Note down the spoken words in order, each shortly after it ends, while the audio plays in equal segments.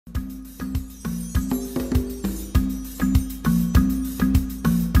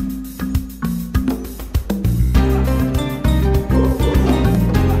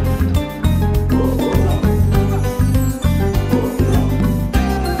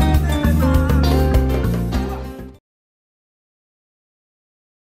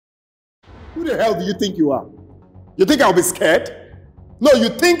the hell do you think you are? You think I'll be scared? No, you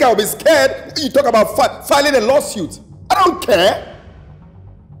think I'll be scared? You talk about filing a lawsuit. I don't care.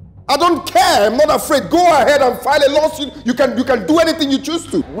 I don't care. I'm not afraid. Go ahead and file a lawsuit. You can do anything you choose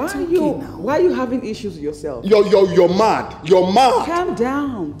to. Why are you having issues with yourself? You're mad. You're mad. Calm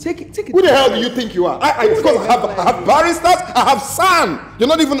down. Take it. Who the hell do you think you are? Because I have barristers. I have son. You're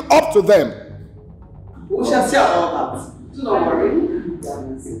not even up to them. We shall see all that. Do not worry.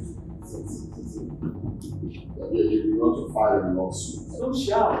 You want to file a lawsuit. Don't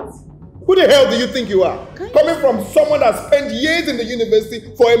shout. Who the hell do you think you are? Coming from someone that spent years in the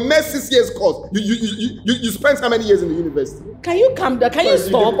university for a mere 6 years course. You spent how many years in the university? Can you calm down? Can you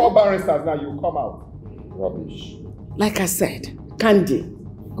stop? You call barristers now, you come out. Rubbish. Like I said, Candy,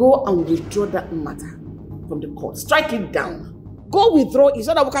 go and withdraw that matter from the court. Strike it down. Go withdraw it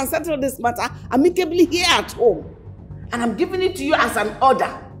so that we can settle this matter amicably here at home. And I'm giving it to you as an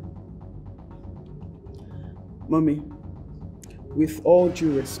order. Mommy, with all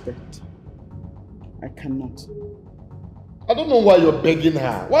due respect, I cannot. I don't know why you're begging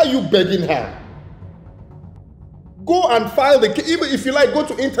her. Why are you begging her? Go and file the case. Even if you like, go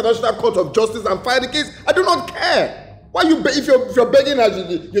to International Court of Justice and file the case. I do not care. Why you if you're begging her,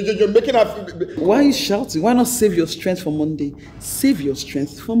 you're making her. Why are you shouting? Why not save your strength for Monday? Save your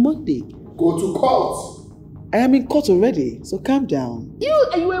strength for Monday. Go to court. I am in court already, so calm down. You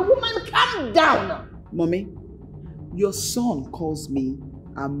a woman, calm down. Mommy, your son calls me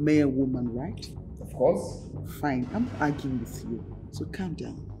a mere woman, right? Of course. Fine, I'm arguing with you, so calm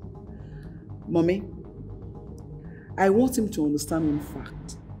down. Mommy, I want him to understand one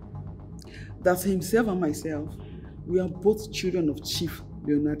fact. That himself and myself, we are both children of Chief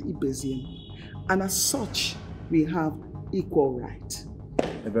Leonard Ibezian, and as such, we have equal right.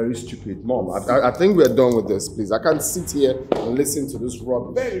 A very stupid mom. I think we're done with this, please. I can't sit here and listen to this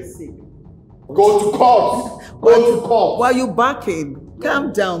rubbish. Very sick. Go to court. Go to court. Why are you barking?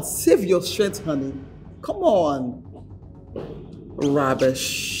 Calm down. Save your strength, honey. Come on.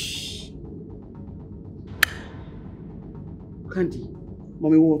 Rubbish. Candy.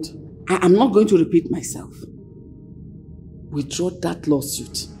 Mommy, what? I'm not going to repeat myself. Withdraw that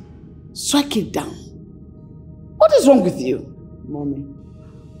lawsuit. Strike it down. What is wrong with you? Mommy,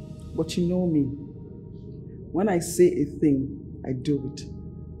 but you know me. When I say a thing, I do it.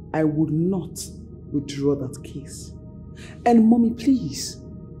 I would not withdraw that case. And Mommy, please,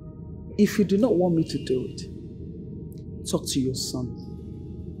 if you do not want me to do it, talk to your son.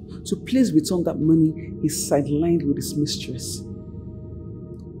 So please return that money he's sidelined with his mistress.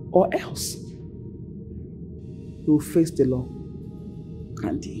 Or else, he will face the law.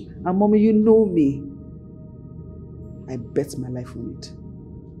 Candy. And Mommy, you know me. I bet my life on it.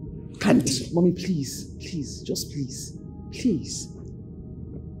 Candy. Mommy, please, please, just please, please.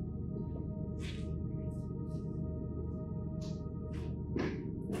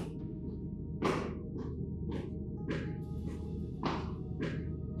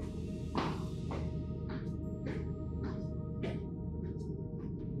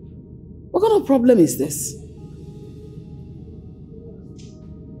 What kind of problem is this?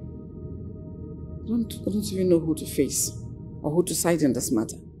 I don't even know who to face or who to side in this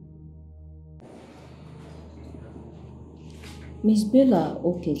matter. Miss Bella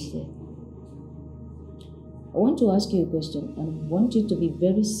Okeke, I want to ask you a question and I want you to be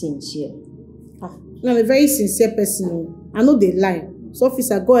very sincere. I'm a very sincere person. I know they lie. So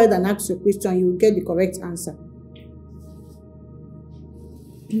officer, go ahead and ask your question. You will get the correct answer.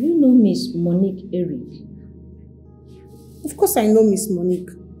 Do you know Miss Monique Eric? Of course I know Miss Monique.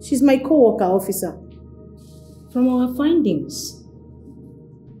 She's my co-worker, officer. From our findings,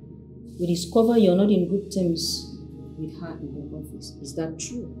 we discover you're not in good terms with her in the office. Is that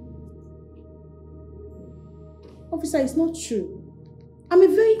true? Officer, it's not true. I'm a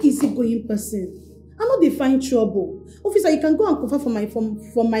very easygoing person. I'm not they find trouble. Officer, you can go and confirm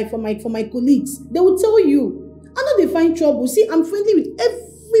for my colleagues. They will tell you. I'm not they find trouble. See, I'm friendly with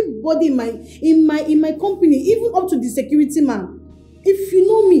everybody in my company, even up to the security man. If you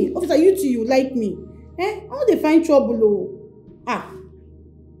know me, officer, you too, you like me. I'm not they find trouble. Oh. I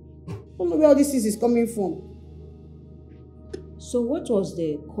don't know where all this is coming from. So what was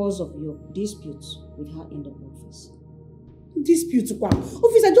the cause of your dispute with her in the office? Dispute?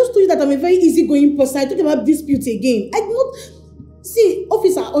 Officer, I just told you that I'm a very easygoing person. I talk about dispute again. I do not... See,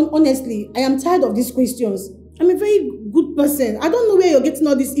 officer, honestly, I am tired of these questions. I'm a very good person. I don't know where you're getting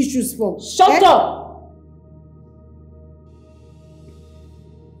all these issues from. Shut up!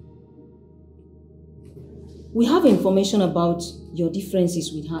 We have information about your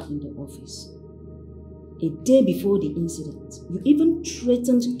differences with her in the office. A day before the incident, you even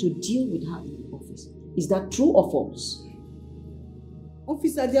threatened to deal with her in the Is that true or false?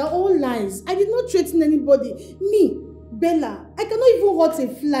 Officer, they are all lies. I did not threaten anybody. Me, Bella, I cannot even hurt a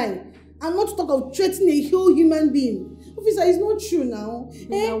fly. And not to talk of threatening a whole human being. Officer, it's not true now.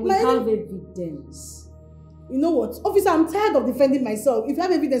 We have evidence. You know what? Officer, I'm tired of defending myself. If you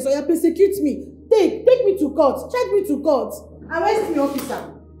have evidence, or you persecute me. Take me to court. Check me to court. Arrest me,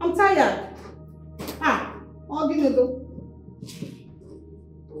 officer. I'm tired. I'll give you the...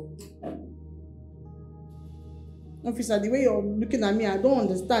 Officer, the way you're looking at me, I don't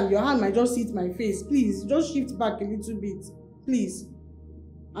understand. Your hand might just hit my face. Please, just shift back a little bit. Please.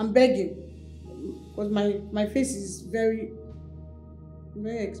 I'm begging. Because my face is very,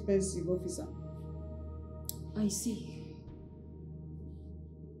 very expensive, officer. I see.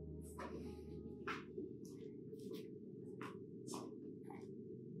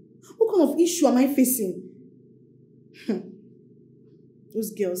 What kind of issue am I facing?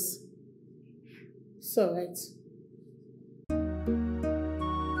 Those girls. It's alright.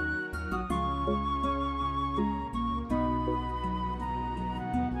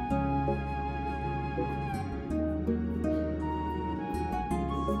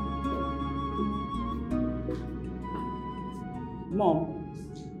 Mom,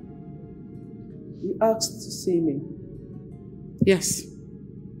 you asked to see me. Yes.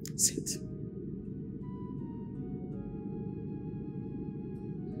 Sit.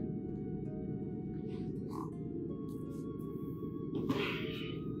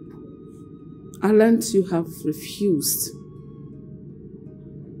 I learned you have refused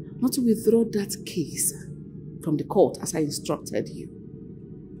not to withdraw that case from the court as I instructed you.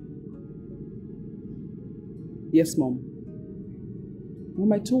 Yes, Mom.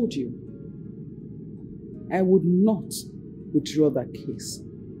 Mom, I told you, I would not withdraw that case.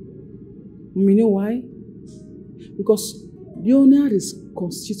 Mom, you know why? Because Leonard is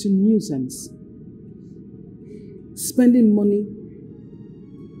constituting nuisance. Spending money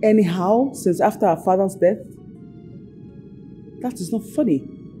anyhow since after our father's death. That is not funny.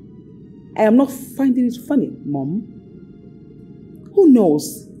 I am not finding it funny, Mom. Who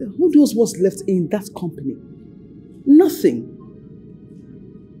knows? Who knows what's left in that company? Nothing.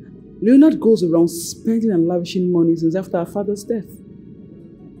 Leonard goes around spending and lavishing money since after our father's death.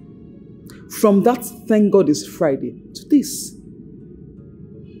 From that, thank God it's Friday, to this.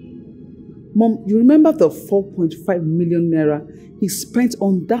 Mom, you remember the 4.5 million naira he spent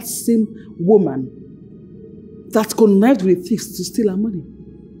on that same woman that connived with thieves to steal our money?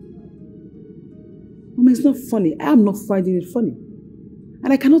 Mom, it's not funny. I am not finding it funny.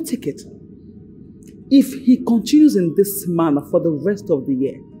 And I cannot take it. If he continues in this manner for the rest of the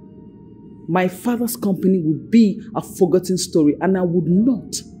year, my father's company will be a forgotten story and I would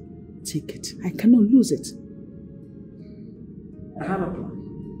not take it. I cannot lose it. I have a plan.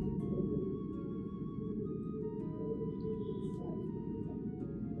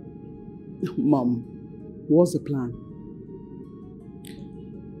 Mom, what's the plan?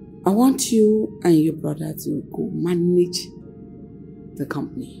 I want you and your brother to go manage the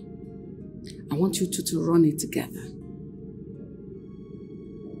company. I want you two to run it together.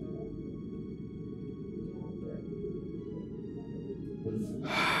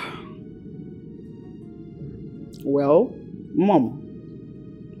 Well,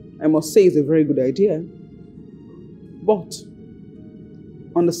 Mom, I must say it's a very good idea. But,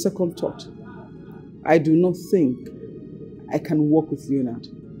 on the second thought, I do not think I can work with Leonard.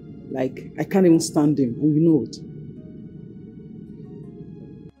 Like, I can't even stand him, and you know it.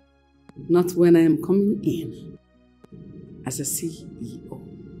 Not when I am coming in as a CEO.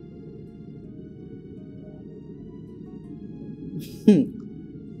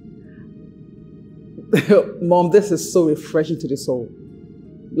 Mom, this is so refreshing to the soul.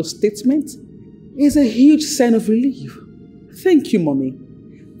 Your statement is a huge sign of relief. Thank you, Mommy.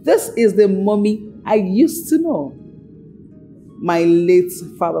 This is the Mommy I used to know. My late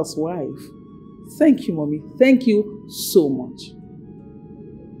father's wife. Thank you, Mommy. Thank you so much.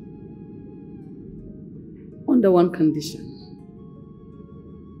 Under one condition.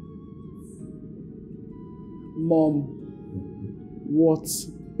 Mom, what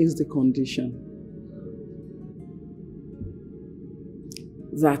is the condition?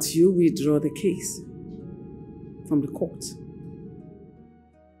 That you withdraw the case from the court.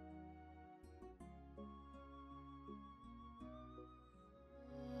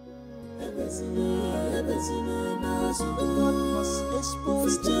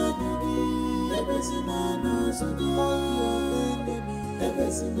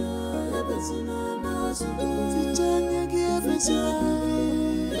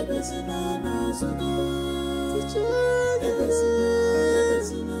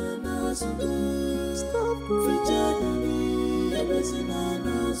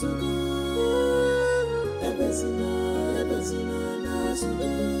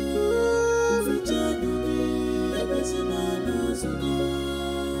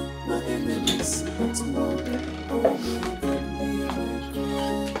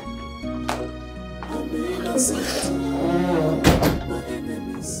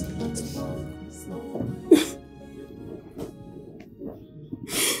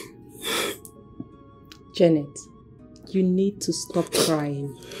 Janet, you need to stop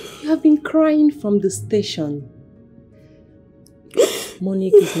crying. You have been crying from the station.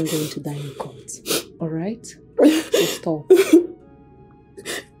 Monique is not going to die in court. Alright? So stop.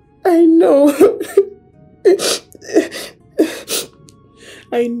 I know.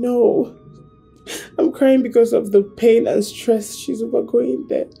 I know. I'm crying because of the pain and stress she's overgoing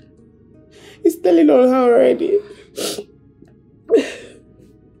there. It's telling on her already.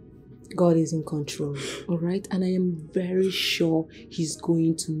 God is in control, alright? And I am very sure He's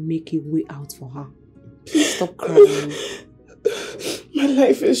going to make a way out for her. Please stop crying. My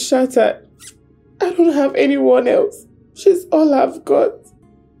life is shattered. I don't have anyone else. She's all I've got.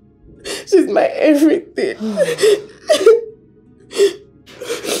 She's my everything.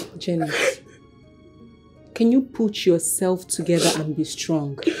 Janet, can you put yourself together and be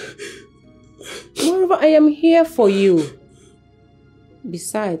strong? Moreover, I am here for you.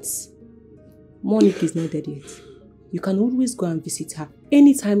 Besides, Monique is not dead yet. You can always go and visit her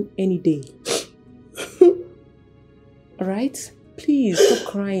anytime, any day. Alright? Please,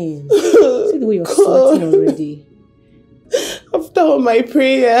 stop crying. See the way you're sweating already. After all my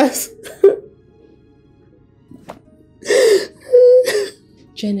prayers.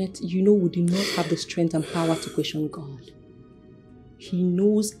 Janet, you know we do not have the strength and power to question God. He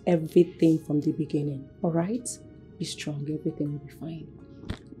knows everything from the beginning. Alright? Be strong, everything will be fine.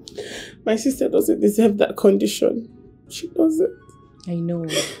 My sister doesn't deserve that condition. She doesn't. I know.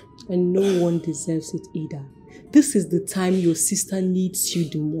 And no one deserves it either. This is the time your sister needs you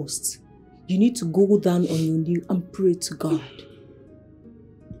the most. You need to go down on your knee and pray to God.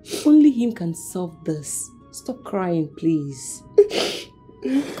 Only Him can solve this. Stop crying, please.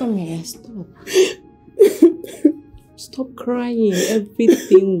 Come here, stop. Stop crying.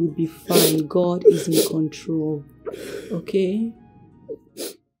 Everything will be fine. God is in control. Okay?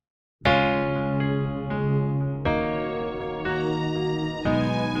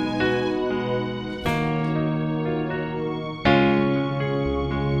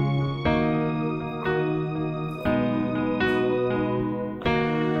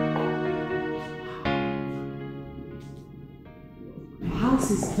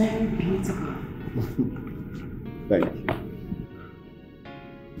 Is very beautiful. Thank you.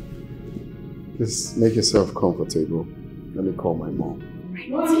 Just make yourself comfortable. Let me call my mom.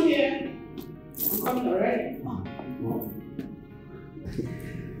 Mom here. I'm coming already.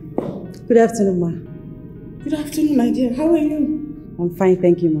 Good afternoon, ma. Good afternoon, my dear. How are you? I'm fine,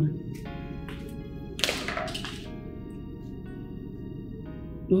 thank you, ma.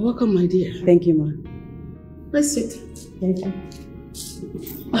 You're welcome, my dear. Thank you, ma. Let's sit. Thank you.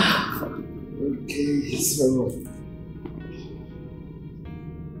 Okay, so...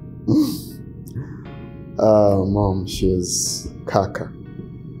 Mom, she's Kaka.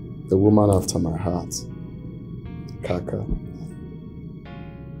 The woman after my heart. Kaka.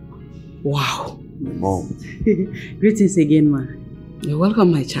 Wow. My mom. Greetings again, ma. You're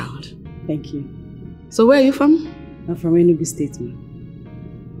welcome, my child. Thank you. So where are you from? I'm from Enugu State, ma.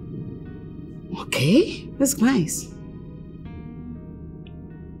 Okay, that's nice.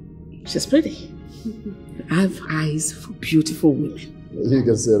 She's pretty. I have eyes for beautiful women. You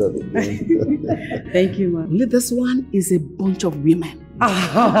can say that again. Thank you, ma. Only this one is a bunch of women.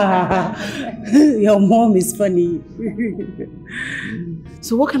 Your mom is funny.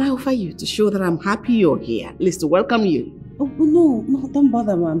 So what can I offer you to show that I'm happy you're here? At least to welcome you. Oh, no, don't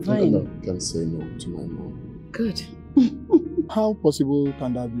bother, ma. I'm fine. No, can't say no to my mom. Good. How possible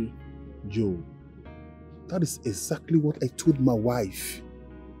can that be, Joe? That is exactly what I told my wife.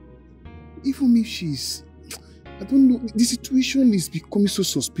 Even if she's... I don't know, the situation is becoming so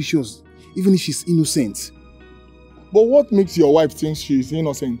suspicious, even if she's innocent. But what makes your wife think she's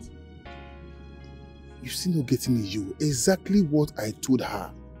innocent? You still not getting me, Joe. Exactly what I told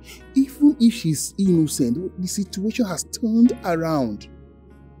her. Even if she's innocent, the situation has turned around.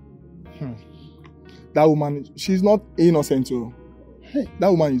 That woman, she's not innocent, too. Hey, that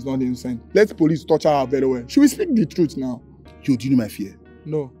woman is not innocent. Let the police torture her very well. She will speak the truth now. Joe, do you know my fear?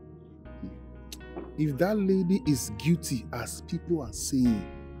 No. If that lady is guilty as people are saying,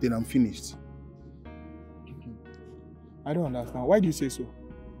 then I'm finished. I don't understand. Why do you say so?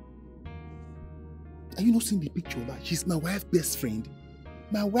 Are you not seeing the picture of that? She's my wife's best friend.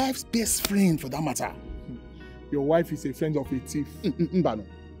 My wife's best friend, for that matter. Your wife is a friend of a thief. Mbano,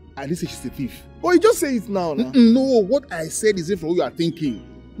 I didn't say she's a thief. Oh, you just say it now. No, what I said isn't from what you are thinking.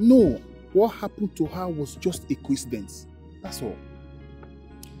 No, what happened to her was just a coincidence. That's all.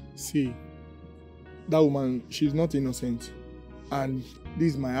 See, that woman, she's not innocent. And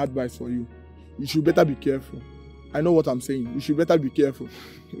this is my advice for you. You should better be careful. I know what I'm saying. You should better be careful.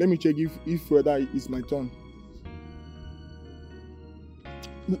 Let me check if whether it's my turn.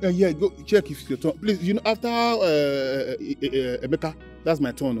 Yeah, go check if it's your turn. Please, you know, after Emeka, that's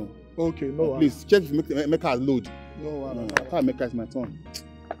my turn. Oh. Okay, no. Please, check if Emeka has load. No, after Emeka is my turn.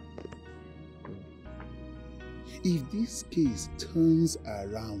 If this case turns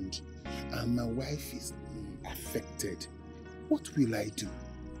around and my wife is affected, what will I do?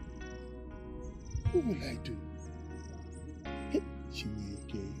 What will I do? Hey,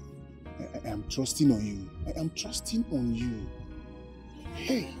 Chineke, I am trusting on you. I am trusting on you.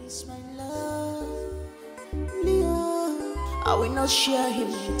 Hey. It's my love, Leo. I will not share him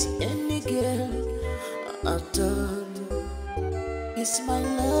with any girl at all. It's my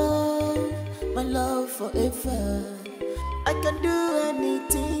love forever. I can do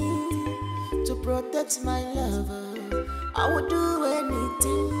anything to protect my lover. I will do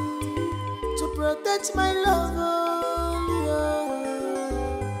anything to protect my lover. Leo.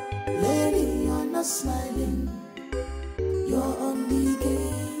 Lady, you're not smiling. You're on the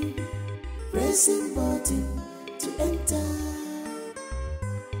game, pressing button to enter.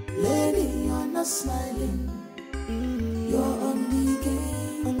 Lady, you're not smiling. You're on the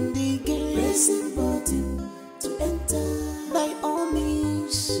game, pressing button to enter. By all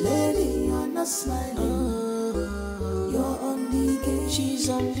means, lady, you're not smiling. You're on the game, she's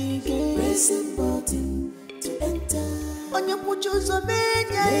on the game, pressing button to enter. On your puchos of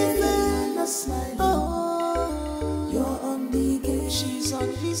lady, you're not smiling. You're on the game, she's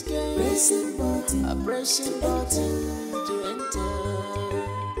on this game, pressing button to enter.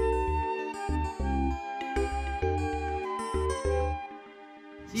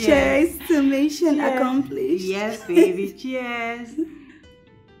 Cheers to mission accomplished. Yes, baby, cheers.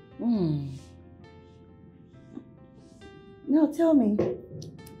 Now tell me,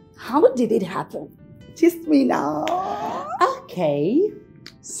 how did it happen? Just me now. Okay.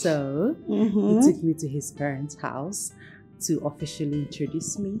 So, he took me to his parents' house to officially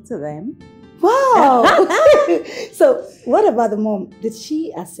introduce me to them. Wow! So, what about the mom? Did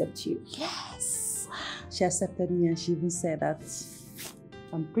she accept you? Yes. She accepted me and she even said that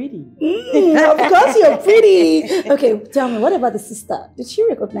I'm pretty. Of course you're pretty. Okay, tell me, what about the sister? Did she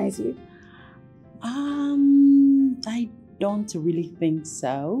recognize you? I don't really think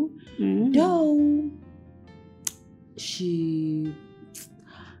so. Though, she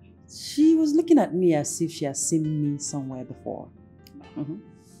was looking at me as if she has seen me somewhere before.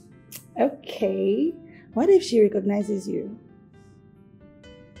 Okay. What if she recognizes you?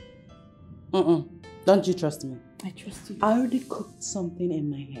 Don't you trust me? I trust you. I already cooked something in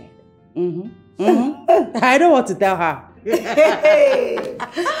my head. I don't want to tell her. Hey,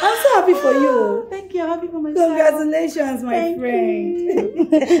 I'm so happy for you. Thank you. I'm happy for myself. Congratulations, my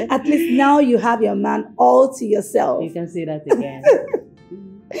friend. At least now you have your man all to yourself. You can say that again.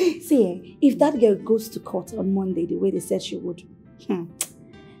 See, if that girl goes to court on Monday the way they said she would,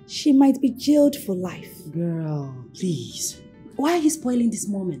 she might be jailed for life. Girl, please. Why are you spoiling this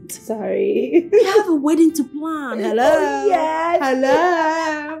moment? Sorry. We have a wedding to plan. Hello? Oh, yes.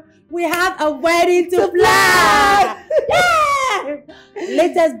 Hello? We have a wedding to plan. Yeah!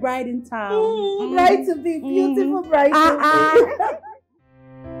 Latest bride in town. Bride to be, beautiful bride to be.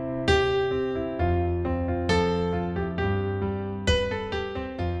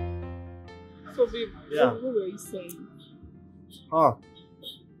 So, babe, what were you saying?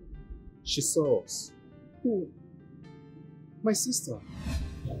 She saw us. Who? My sister.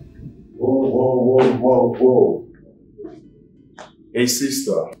 Whoa. Hey,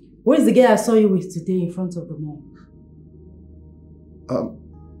 sister. Where's the girl I saw you with today in front of the mall?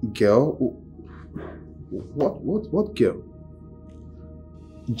 Girl? What girl?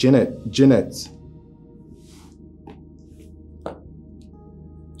 Janet.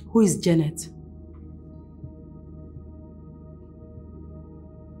 Who is Janet?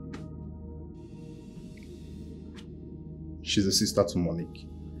 She's a sister to Monique.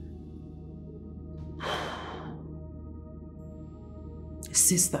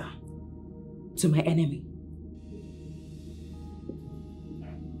 Sister to my enemy.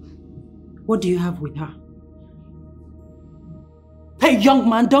 What do you have with her? Hey, young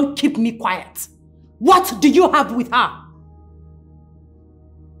man, don't keep me quiet. What do you have with her?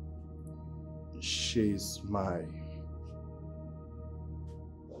 She's my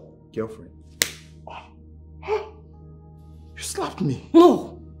girlfriend. You slapped me.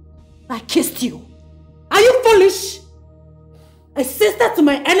 No, I kissed you. Are you foolish? A sister to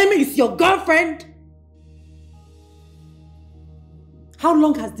my enemy is your girlfriend? How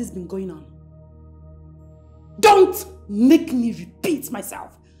long has this been going on? Don't make me repeat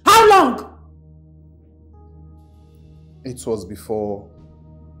myself. How long? It was before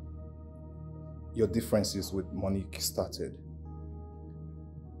your differences with Monique started.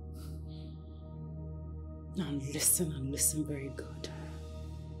 Now listen and listen very good.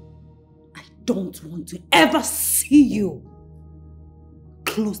 I don't want to ever see you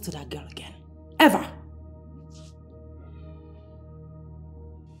close to that girl again. Ever.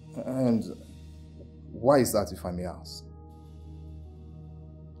 And why is that, if I may ask?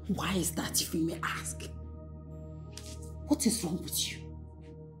 Why is that, if you may ask? What is wrong with you?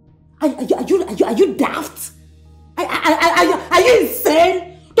 Are you daft? Are you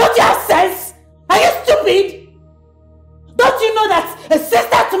insane? Don't you have sense? Are you stupid? Don't you know that a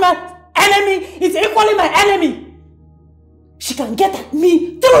sister to my enemy is equally my enemy? She can get at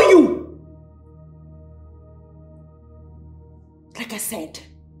me through you. Like I said,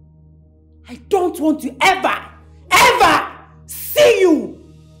 I don't want to ever see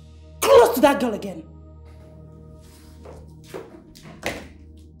you close to that girl again.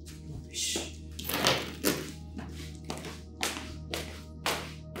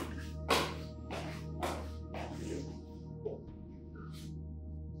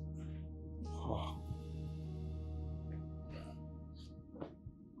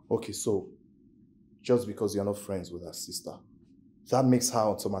 Okay, so just because you're not friends with her sister, that makes her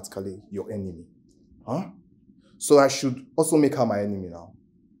automatically your enemy. Huh? So I should also make her my enemy now.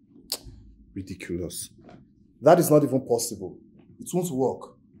 Ridiculous. That is not even possible. It won't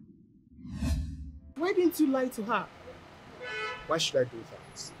work. Why didn't you lie to her? Why should I do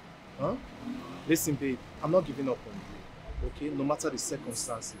that? Huh? Listen, babe, I'm not giving up on you. Okay? No matter the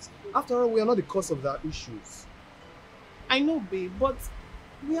circumstances. After all, we are not the cause of their issues. I know, babe, but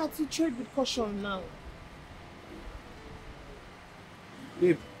we have to tread with caution now.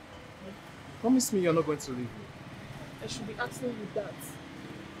 Babe, promise me you're not going to leave me. I should be asking you that.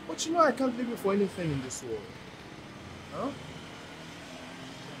 But you know I can't leave you for anything in this world. Huh?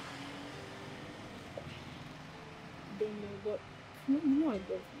 I don't know, but you know I love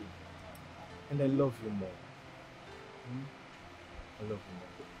you. And I love you more. I love you more.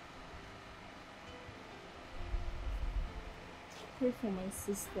 Pray for my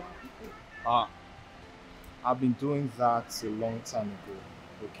sister. I've been doing that a long time ago,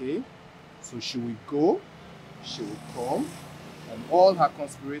 okay? So she will go, she will come, and all her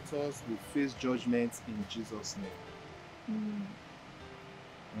conspirators will face judgment in Jesus' name.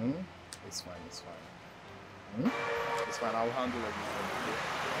 It's fine, it's fine. It's fine, I will handle everything.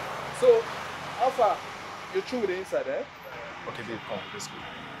 So, Alpha, you're through with the inside, eh? Okay, babe, come, let's go.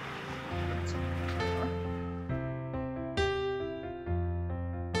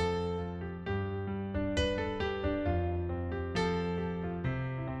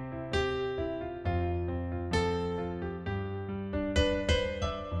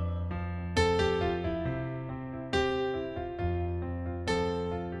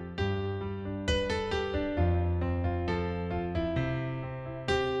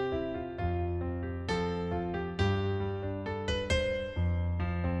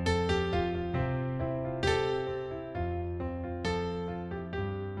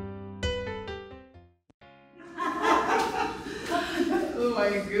 Oh my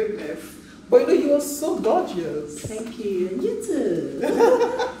goodness. But you know, you are so gorgeous. Thank you. And you too.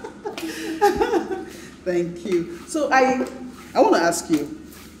 Thank you. So I want to ask you,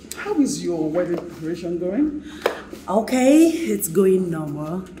 how is your wedding preparation going? Okay, it's going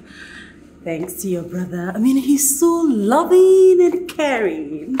normal. Thanks to your brother. I mean, he's so loving and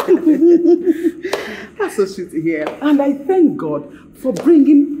caring. That's so sweet to hear. And I thank God for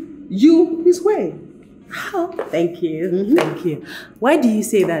bringing you his way. Oh, thank you. Thank you. Why do you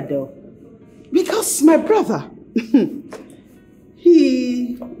say that though? Because my brother,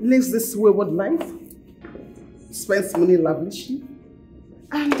 he lives this wayward life, spends money lavishly,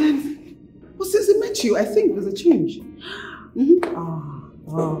 and then, well, since he met you, I think there's a change. I'm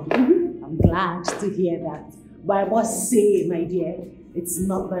glad to hear that. But I must say, my dear, it's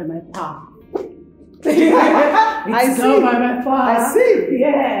not by my power. It's not by my power. I see.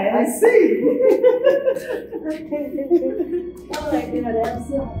 Yeah. I see. Oh my God, I'm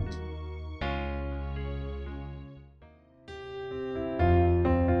so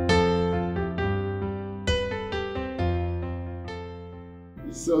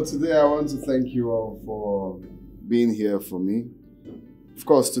So today I want to thank you all for being here for me. Of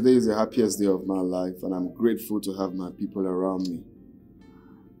course, today is the happiest day of my life and I'm grateful to have my people around me.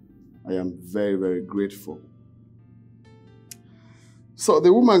 I am very, very grateful. So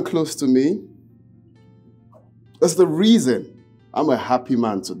the woman close to me, that's the reason I'm a happy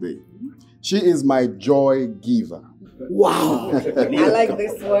man today. She is my joy giver. Wow. I like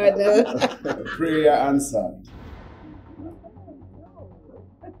this word. Prayer answered.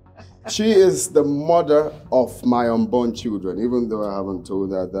 She is the mother of my unborn children, even though I haven't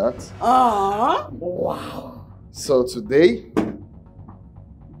told her that. Aww. Wow. So today,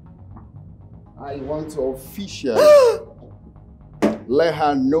 I want to officially let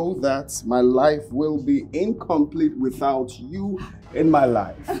her know that my life will be incomplete without you in my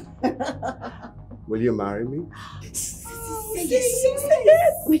life. Will you marry me? Say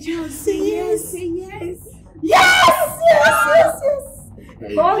yes. Would you say yes? Say yes. Yes!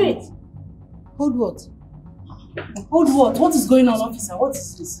 Hold it. Hold what? Hold what? What is going on, officer? What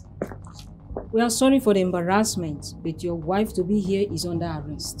is this? We are sorry for the embarrassment, but your wife to be here is under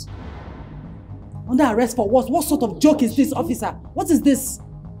arrest. Under arrest for what? What sort of joke is this, officer? What is this?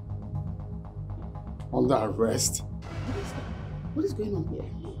 Under arrest? What is going on here?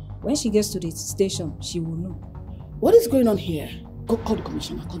 When she gets to the station, she will know. What is going on here? Go call the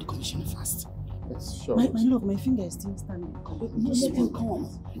commissioner. Call the commissioner fast. Yes, sure. My love, my finger is still standing. Let him come.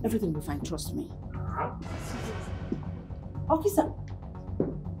 Everything will be fine. Trust me. Officer,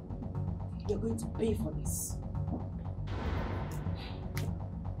 you're going to pay for this.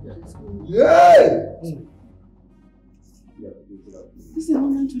 Yay! This is a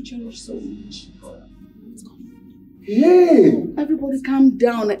moment to cherish so much. Hey! Everybody calm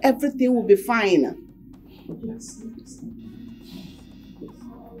down. Everything will be fine. Yes.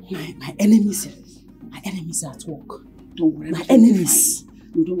 My enemies are at work. Don't worry. My enemies.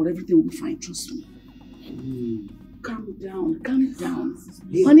 No, don't worry. Everything will be fine. Trust me. Calm down. Calm down.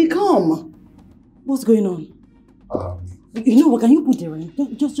 Honey, come. What's going on? You know what? Can you put the ring?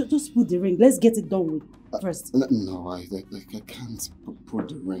 Just put the ring. Let's get it done with first. No, I can't put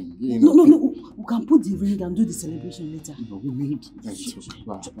the ring. You know, no. We can put the ring and do the celebration later. No, we need them to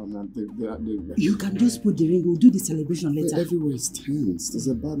clap. You can just put the ring. We'll do the celebration later. Everywhere is tense. There's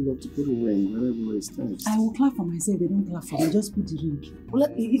a bad luck to put a ring when everywhere is tense. I will clap for myself. They don't clap for me. Just put the ring. Well,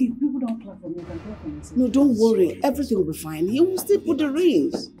 if people don't clap for me, I can clap for myself. No, don't worry. Everything will be fine. You will still put the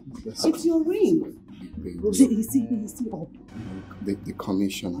ring. It's your ring. He's still up. The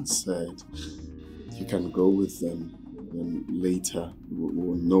commissioner said you can go with them, and later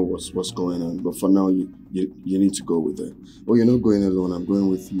we'll know what's going on. But for now, you need to go with them. Oh, you're not going alone. I'm going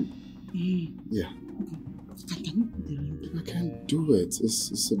with you. Yeah. Okay. Can you put the ring? I can't do it.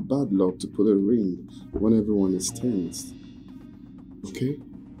 It's a bad luck to put a ring when everyone is tensed. Okay.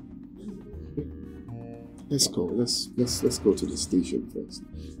 Let's go. Let's go to the station first.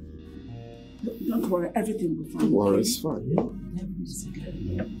 Don't worry, everything will be fine. Don't worry, it's fine.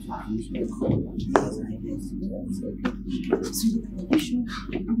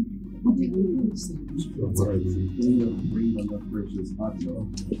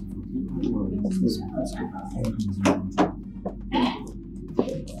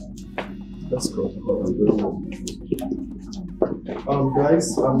 Let's go.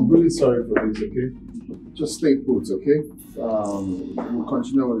 Guys, I'm really sorry for this, okay? Just stay put, okay? We'll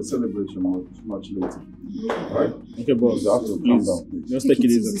continue with the celebration much later. Alright? Okay, boss. You have to calm down. Just take it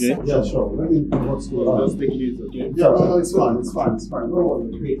easy, okay? Yeah, sure. Let me know what's going on. Just take it easy, okay? Yeah, no, it's fine. It's fine. Don't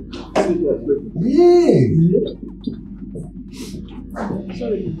worry.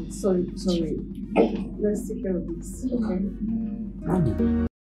 Sorry. Let's take care of this, okay?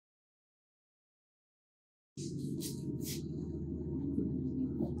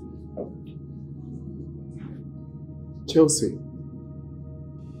 Chelsea,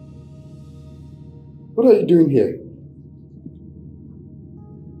 what are you doing here?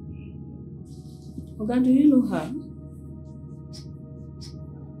 Oga, do you know her?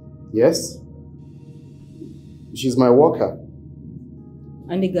 Yes. She's my worker.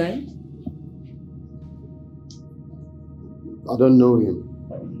 And the guy? I don't know him.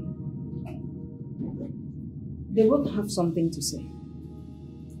 They both have something to say.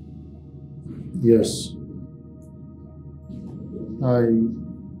 Yes. I'm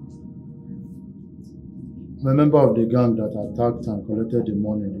a member of the gang that attacked and collected the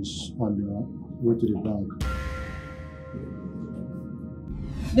money is on the way to the bank.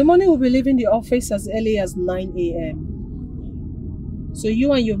 The money will be leaving the office as early as 9 a.m. So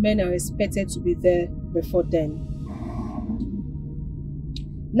you and your men are expected to be there before then.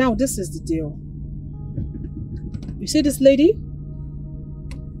 Now this is the deal. You see this lady?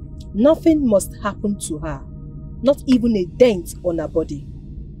 nothing must happen to her, not even a dent on her body.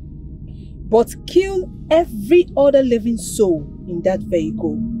 But kill every other living soul in that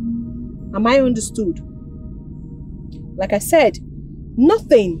vehicle. Am I understood? Like I said,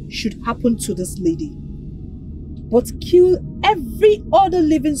 nothing should happen to this lady, but kill every other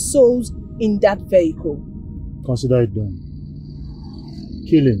living souls in that vehicle. Consider it done.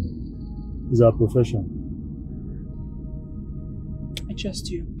 Killing is our profession. I trust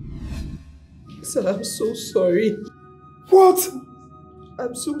you. Sir, I'm so sorry. What?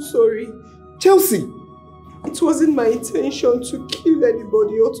 I'm so sorry. Chelsea! It wasn't my intention to kill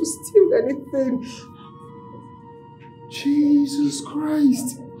anybody or to steal anything. Jesus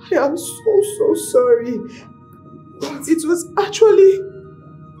Christ. I am so sorry. But it was actually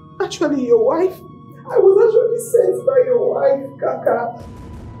your wife. I was actually sent by your wife, Kaka.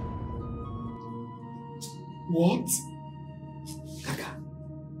 What? Kaka.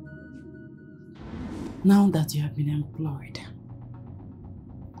 Now that you have been employed,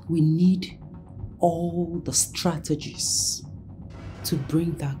 we need all the strategies to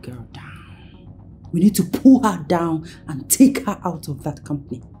bring that girl down. We need to pull her down and take her out of that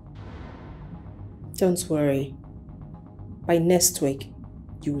company. Don't worry. By next week,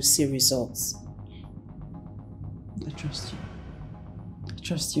 you will see results. I trust you. I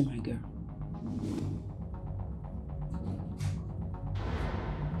trust you, my girl.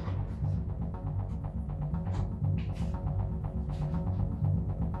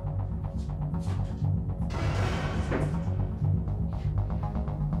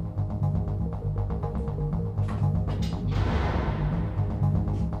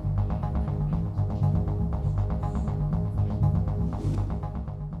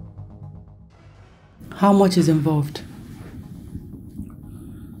 How much is involved?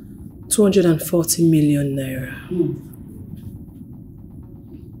 240 million naira.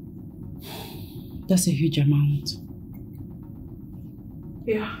 That's a huge amount.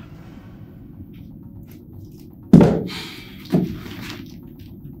 Yeah.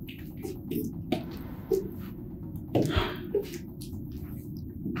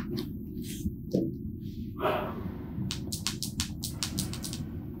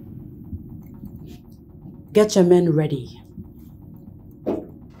 Get your men ready.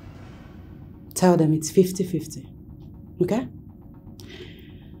 Tell them it's 50-50. Okay?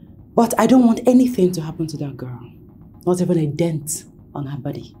 But I don't want anything to happen to that girl. Not even a dent on her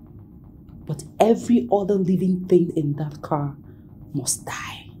body. But every other living thing in that car must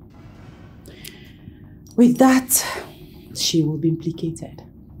die. With that, she will be implicated.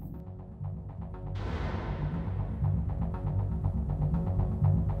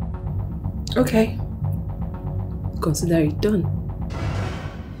 Okay. Consider it done.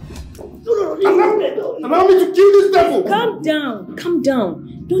 Allow me to kill this devil! Calm down, calm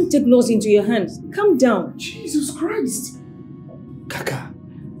down. Don't take laws into your hands. Calm down. Jesus Christ! Kaka.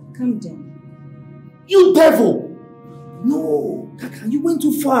 Calm down. You devil! No, Kaka, you went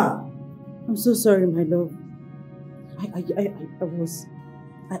too far. I'm so sorry, my love. I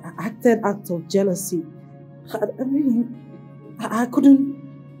acted out of jealousy. I couldn't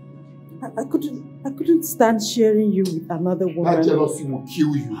stand sharing you with another woman. That jealousy will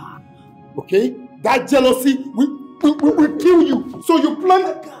kill you. Okay? That jealousy will kill you. So you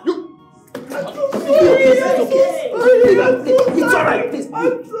plan... You... It's alright.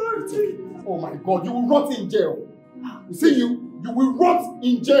 Oh my God, you will rot in jail. You see, you will rot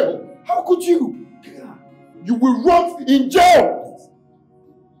in jail. How could you? You will rot in jail.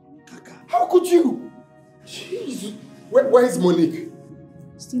 How could you? Jeez. Where is Monique?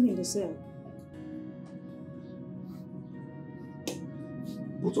 Still in the cell.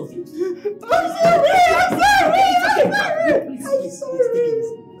 Both of you. I'm sorry.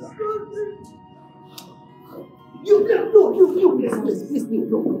 You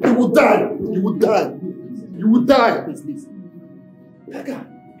will die. You will die. You will die. Please. Kaka.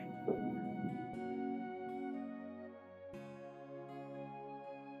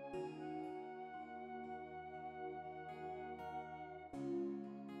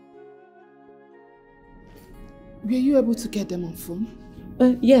 Were you able to get them on phone?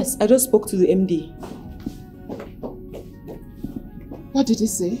 Yes, I just spoke to the MD. What did he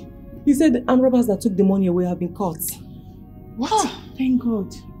say? He said the armed robbers that took the money away have been caught. What? Thank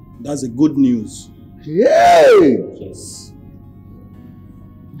God. That's a good news. Yay! Yes.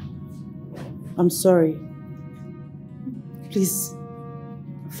 I'm sorry. Please,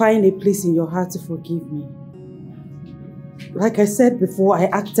 find a place in your heart to forgive me. Like I said before, I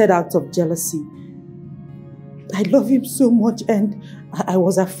acted out of jealousy. I love him so much and I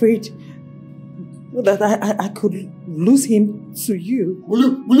was afraid That I could lose him to you.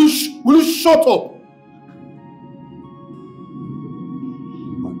 Will you shut up?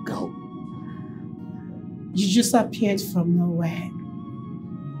 My girl. You just appeared from nowhere.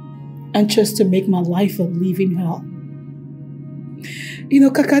 And just to make my life a living hell. You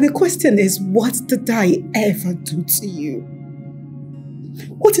know, Kaka, the question is, what did I ever do to you?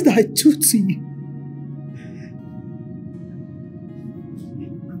 What did I do to you?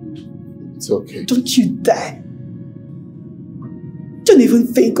 It's okay. Don't you dare. Don't even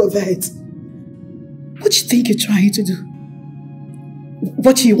think of it. What do you think you're trying to do?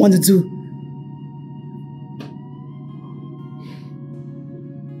 What do you want to do?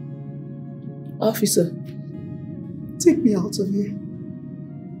 Officer, take me out of here.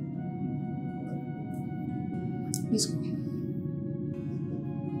 Let's go.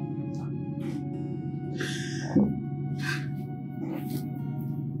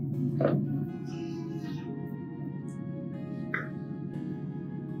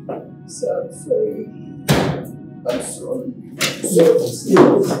 I'm sorry. I'm sorry.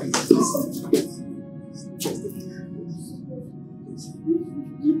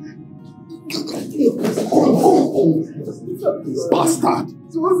 Bastard!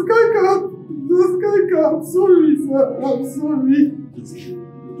 I'm sorry, sir. I'm sorry.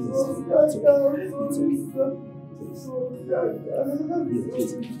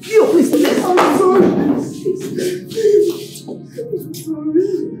 You, please, I'm sorry.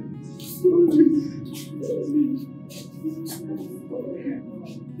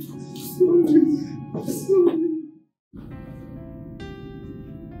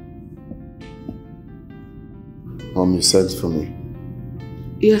 Mom, you sent for me.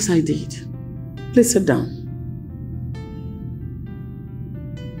 Yes, I did. Please sit down.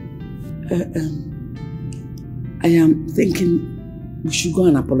 I am thinking we should go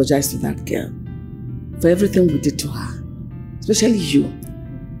and apologize to that girl for everything we did to her, especially you.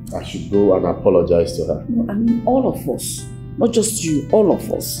 I should go and apologize to her. No, I mean all of us. Not just you, all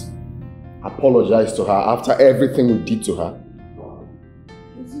of us. Apologize to her after everything we did to her?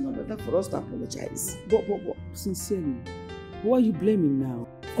 Is it not better for us to apologize? But, sincerely, who are you blaming now?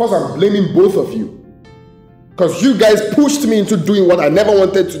 Of course I'm blaming both of you. Because you guys pushed me into doing what I never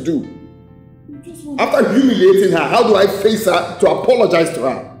wanted to do. After humiliating her, how do I face her to apologize to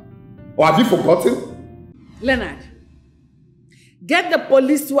her? Or have you forgotten? Leonard, get the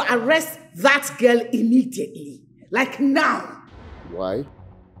police to arrest that girl immediately. Like now. Why?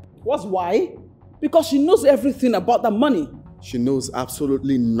 What's why? Because she knows everything about the money. She knows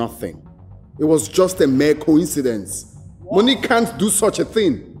absolutely nothing. It was just a mere coincidence. What? Money can't do such a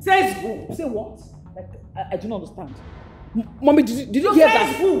thing. Says who? Say what? Like, I don't understand. Mommy, did you hear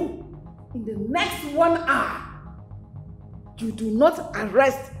that? Who? In the next 1 hour, you do not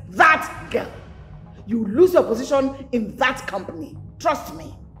arrest that girl. You lose your position in that company. Trust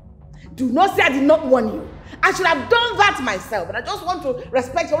me. Do not say I did not warn you. I should have done that myself, but I just want to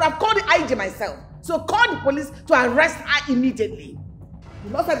respect you. I would have called the IG myself. So call the police to arrest her immediately. Do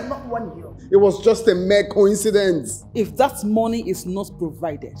not say I did not warn you. It was just a mere coincidence. If that money is not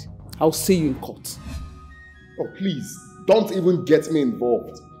provided, I'll see you in court. Oh, please, don't even get me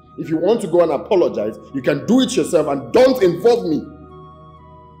involved. If you want to go and apologize, you can do it yourself and don't involve me.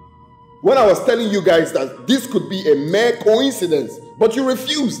 When I was telling you guys that this could be a mere coincidence, but you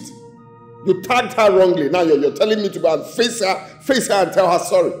refused. You tagged her wrongly. Now you're telling me to go and face her and tell her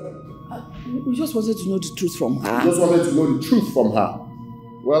sorry. We just wanted to know the truth from her. You just wanted to know the truth from her.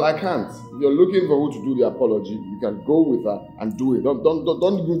 Well, I can't. If you're looking for who to do the apology, you can go with her and do it.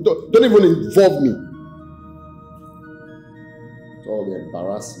 Don't even involve me. After all the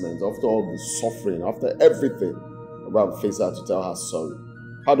embarrassment, after all the suffering, after everything, I'll go and face her to tell her sorry.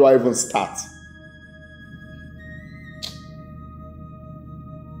 How do I even start?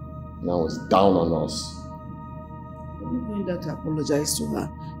 Now it's down on us. You're not going there to apologize to her.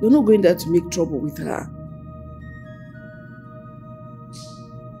 You're not going there to make trouble with her.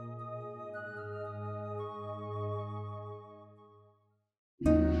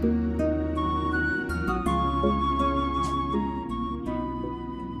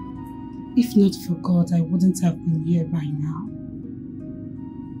 If not for God, I wouldn't have been here by now.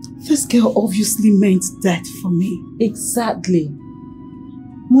 This girl obviously meant that for me. Exactly.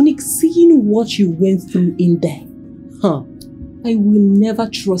 Monique, seeing what you went through in there, I will never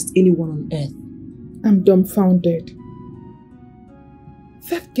trust anyone on earth. I'm dumbfounded.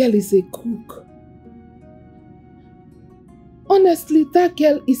 That girl is a cook. Honestly, that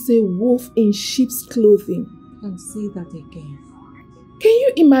girl is a wolf in sheep's clothing. And say that again. Can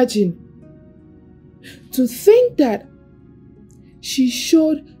you imagine? To think that she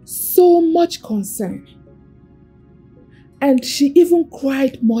showed so much concern. And she even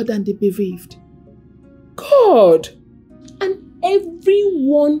cried more than the bereaved. God! And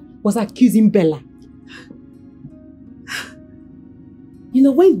everyone was accusing Bella. You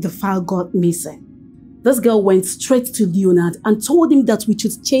know, when the file got missing, this girl went straight to Leonard and told him that we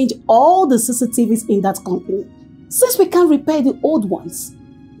should change all the CCTVs in that company, since we can't repair the old ones.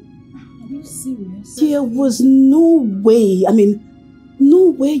 Are you serious? There was no way, no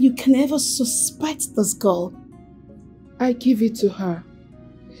way you can ever suspect this girl. I give it to her.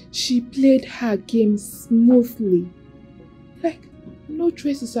 She played her game smoothly. Like, no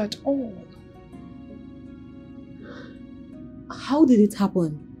traces at all. How did it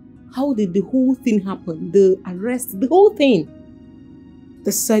happen? How did the whole thing happen? The arrest, the whole thing?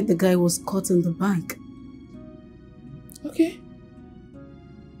 They said the guy was caught in the bank. Okay.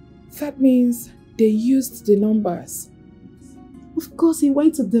 That means they used the numbers. Of course, he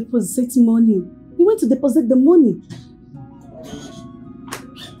went to deposit money. He went to deposit the money.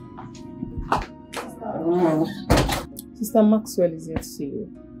 Sister Maxwell is here to see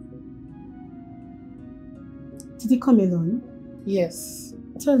you. Did he come alone? Yes.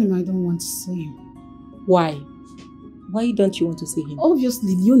 Tell him I don't want to see him. Why? Why don't you want to see him?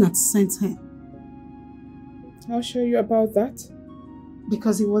 Obviously, Leonard sent him. I'll show you about that.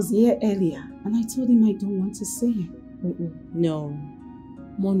 Because he was here earlier and I told him I don't want to see him. No.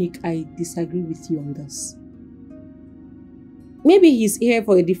 Monique, I disagree with you on this. Maybe he's here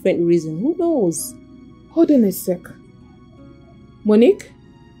for a different reason. Who knows? Hold on a sec. Monique,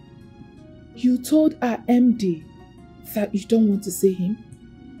 you told our MD that you don't want to see him?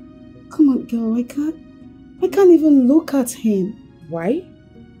 Come on, girl, I can't even look at him. Why?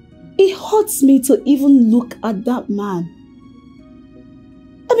 It hurts me to even look at that man.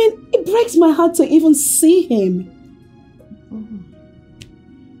 It breaks my heart to even see him.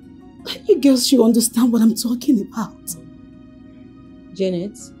 You girls should understand what I'm talking about.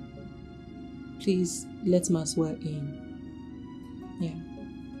 Janet, please let Maxwell in.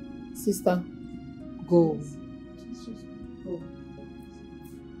 Yeah. Sister, go.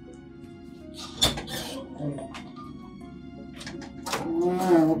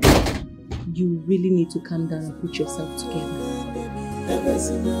 You really need to calm down and put yourself together.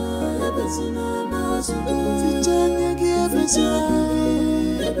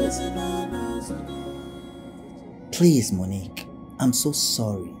 Please, Monique, I'm so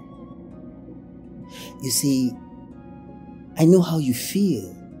sorry. You see, I know how you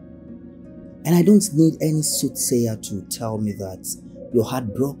feel. And I don't need any soothsayer to tell me that you're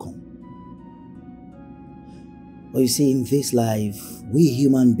heartbroken. But you see, in this life, we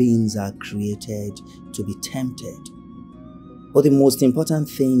human beings are created to be tempted. But the most important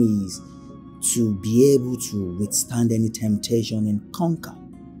thing is to be able to withstand any temptation and conquer.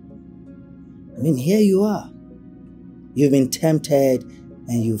 Here you are. You've been tempted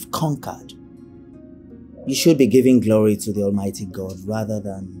and you've conquered. You should be giving glory to the Almighty God rather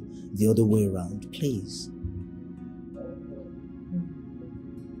than the other way around, please.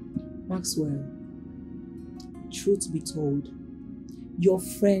 Maxwell, truth be told, your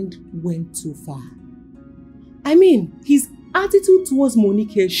friend went too far. His attitude towards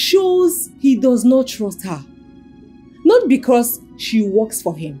Monique shows he does not trust her. Not because she works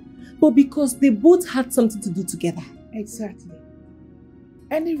for him, but because they both had something to do together. Exactly.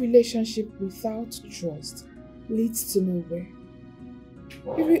 Any relationship without trust leads to nowhere.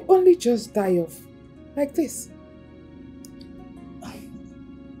 It will only just die off, like this.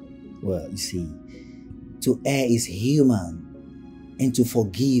 Well, you see, to err is human, and to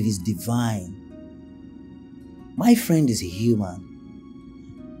forgive is divine. My friend is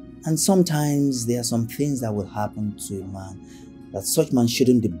human, and sometimes there are some things that will happen to a man that such man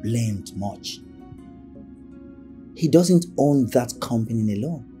shouldn't be blamed much. He doesn't own that company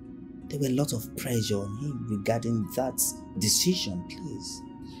alone. There were a lot of pressure on him regarding that decision, please.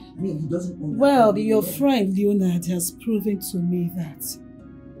 He doesn't own Well, your friend Leonard has proven to me that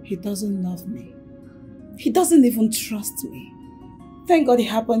he doesn't love me. He doesn't even trust me. Thank God it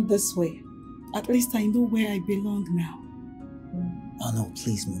happened this way. At least I know where I belong now. Oh no,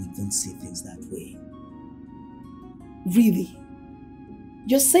 please, Monique, don't say things that way. Really?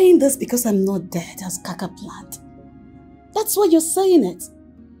 You're saying this because I'm not dead as Kaka planned. That's why you're saying it.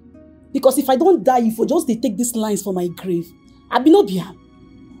 Because if I don't die, if you just take these lines for my grave, I'll be no behind.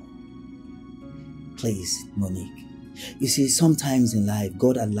 Please, Monique. You see, sometimes in life,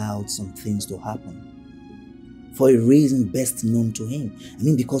 God allowed some things to happen for a reason best known to Him.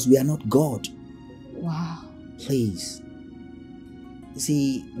 Because we are not God. Wow. Please. You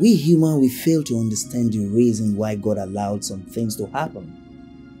see, we humans, we fail to understand the reason why God allowed some things to happen.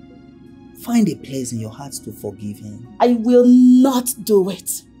 Find a place in your heart to forgive him. I will not do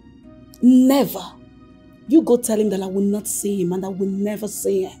it. Never. You go tell him that I will not see him and I will never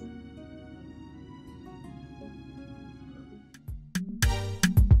see him.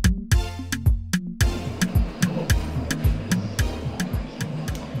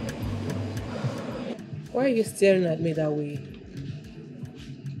 Why are you staring at me that way?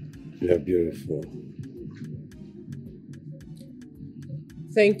 You're beautiful.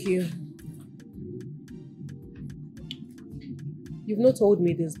 Thank you. You've not told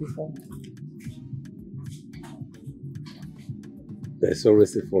me this before. There's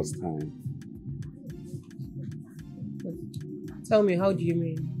always the first time. Tell me, how do you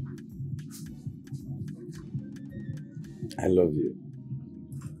mean? I love you.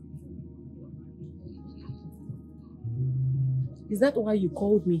 Is that why you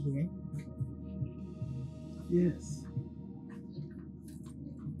called me here? Yes.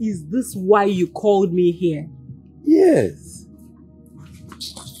 Is this why you called me here? Yes.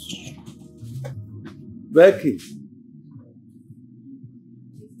 Becky.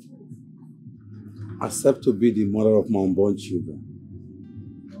 Accept to be the mother of my unborn children.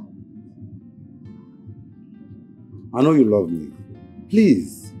 I know you love me.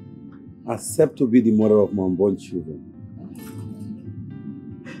 Please, accept to be the mother of my unborn children.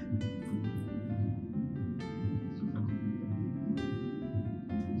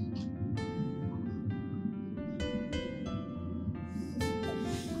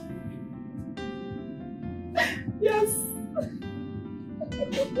 Yes.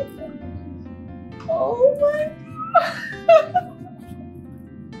 Oh my God.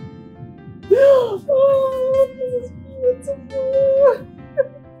 Oh, this is beautiful.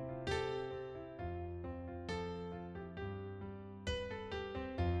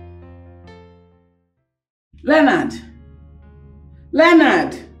 Leonard!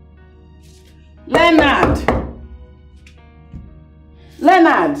 Leonard! Leonard!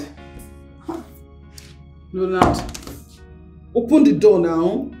 Leonard! Leonard, open the door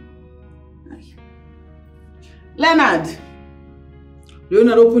now. Leonard!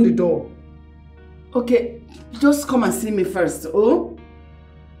 Leonard, open the door. Okay, just come and see me first, oh?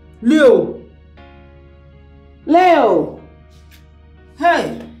 Leo! Leo!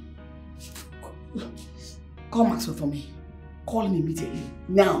 Hey! Call Maxwell for me. Call him immediately.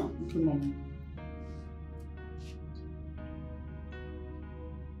 Now. Okay, Mom.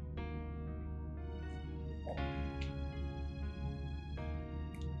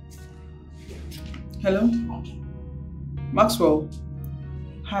 Hello? Maxwell?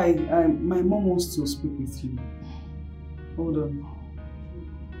 Hi, my mom wants to speak with you. Hold on.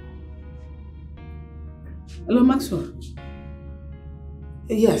 Hello, Maxwell?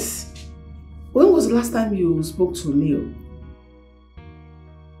 Yes. When was the last time you spoke to Leo?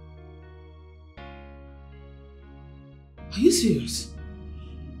 Are you serious?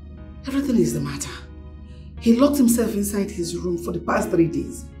 Everything is the matter. He locked himself inside his room for the past 3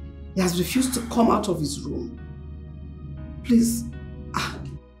 days. He has refused to come out of his room. Please,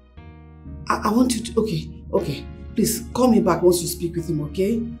 I want you to... Okay. Please, call me back once you speak with him,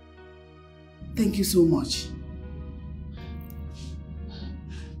 okay? Thank you so much.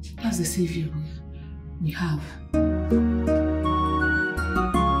 That's the savior we have.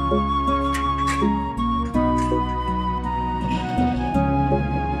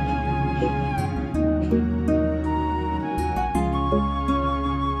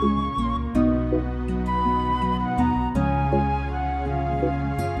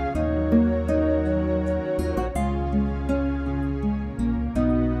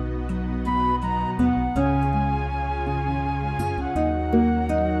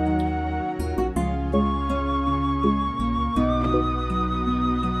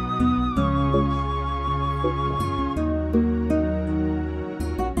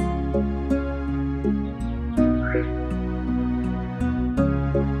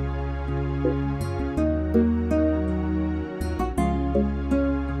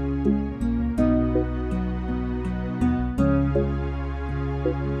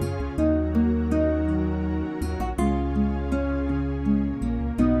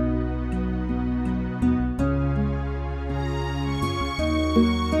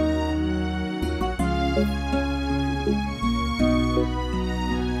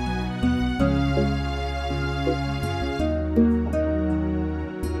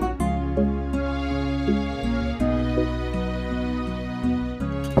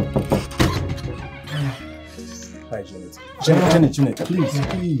 Janet,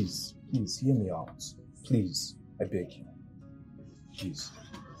 please, hear me out. Please, I beg you. Please.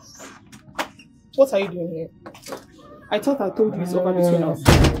 What are you doing here? I thought I told you it's over between us.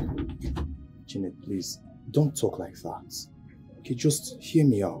 Janet, please, don't talk like that. Okay, just hear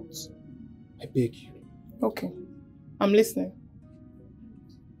me out. I beg you. Okay, I'm listening.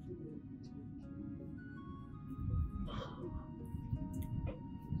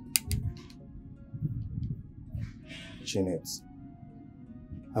 Janet,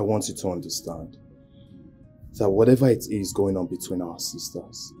 I want you to understand that whatever it is going on between our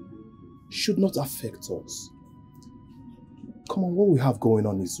sisters should not affect us. Come on, what we have going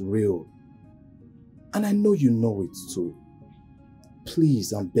on is real. And I know you know it too.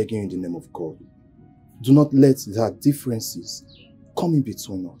 Please, I'm begging you in the name of God. Do not let there differences come in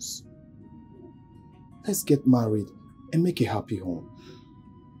between us. Let's get married and make a happy home.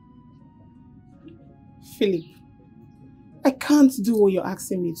 Philip, I can't do what you're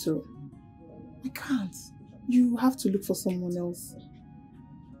asking me to. I can't. You have to look for someone else.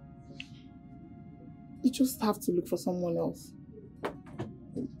 You just have to look for someone else.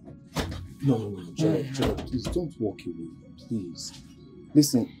 No, Janet, please don't walk away, please.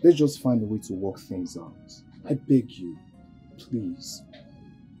 Listen, let's just find a way to work things out. I beg you, please.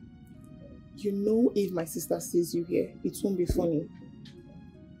 You know if my sister sees you here, it won't be funny.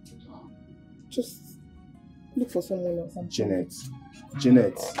 Just look for someone else. Janet,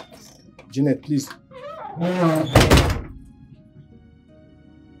 please.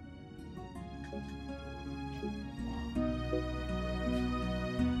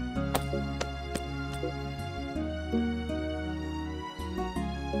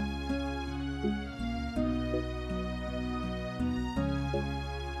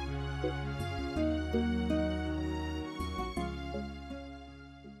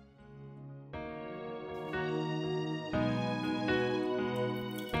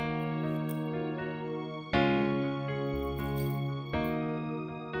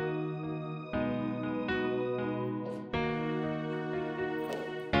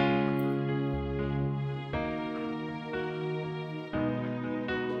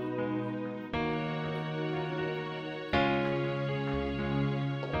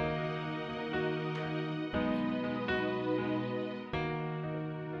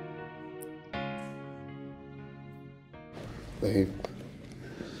 Babe,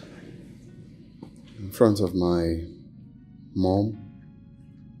 in front of my mom,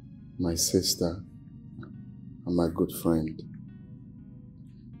 my sister, and my good friend,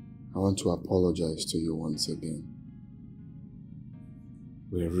 I want to apologize to you once again.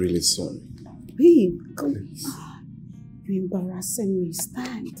 We're really sorry. Babe, please. You're embarrassing me.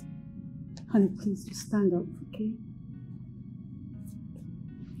 Stand. Honey, please, you stand up, okay?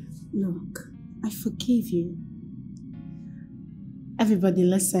 Look, I forgive you. Everybody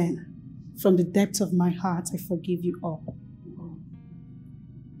listen. From the depth of my heart, I forgive you all.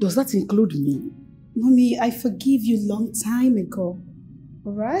 Does that include me? Mommy, I forgive you long time ago.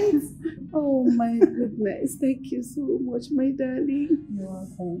 Alright? Oh my goodness. Thank you so much, my darling. You're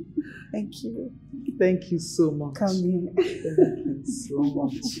welcome. Thank you. Thank you so much. Come here. Thank you so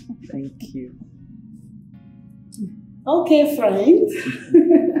much. Thank you. Okay, friend.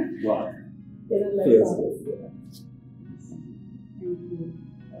 Wow.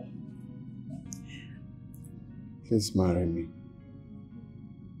 Please marry me.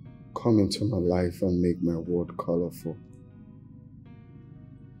 Come into my life and make my world colorful.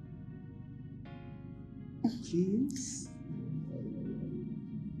 Please.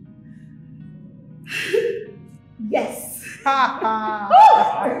 Yes.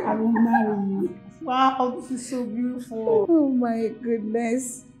 I will marry you. Wow, this is so beautiful. Oh my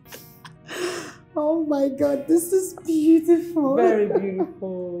goodness. Oh my God, this is beautiful. Very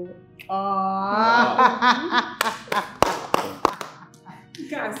beautiful.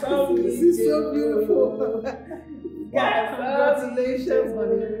 God, this is so beautiful. God, congratulations,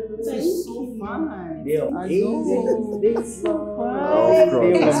 honey. This is so fun. I know. It's so fun.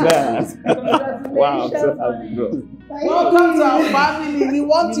 Congratulations. Wow, so welcome to our family. We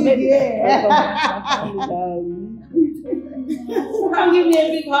want you here. Come give me a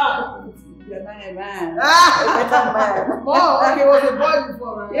big hug. You're not a man. You're not a man. Oh, okay, was a boy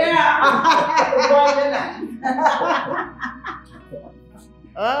before, right? Yeah. A boy then.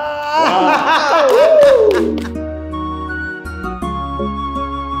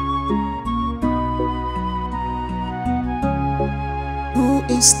 Who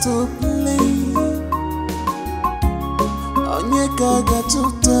is to blame? Onyeka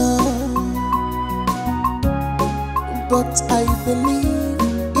Gatuta. But I believe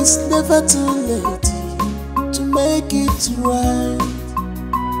it's never too late to make it right.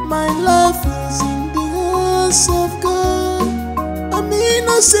 My life is in the hands of God. I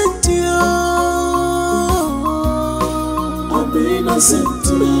innocent, I'm innocent.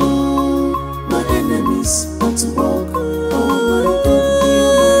 My enemies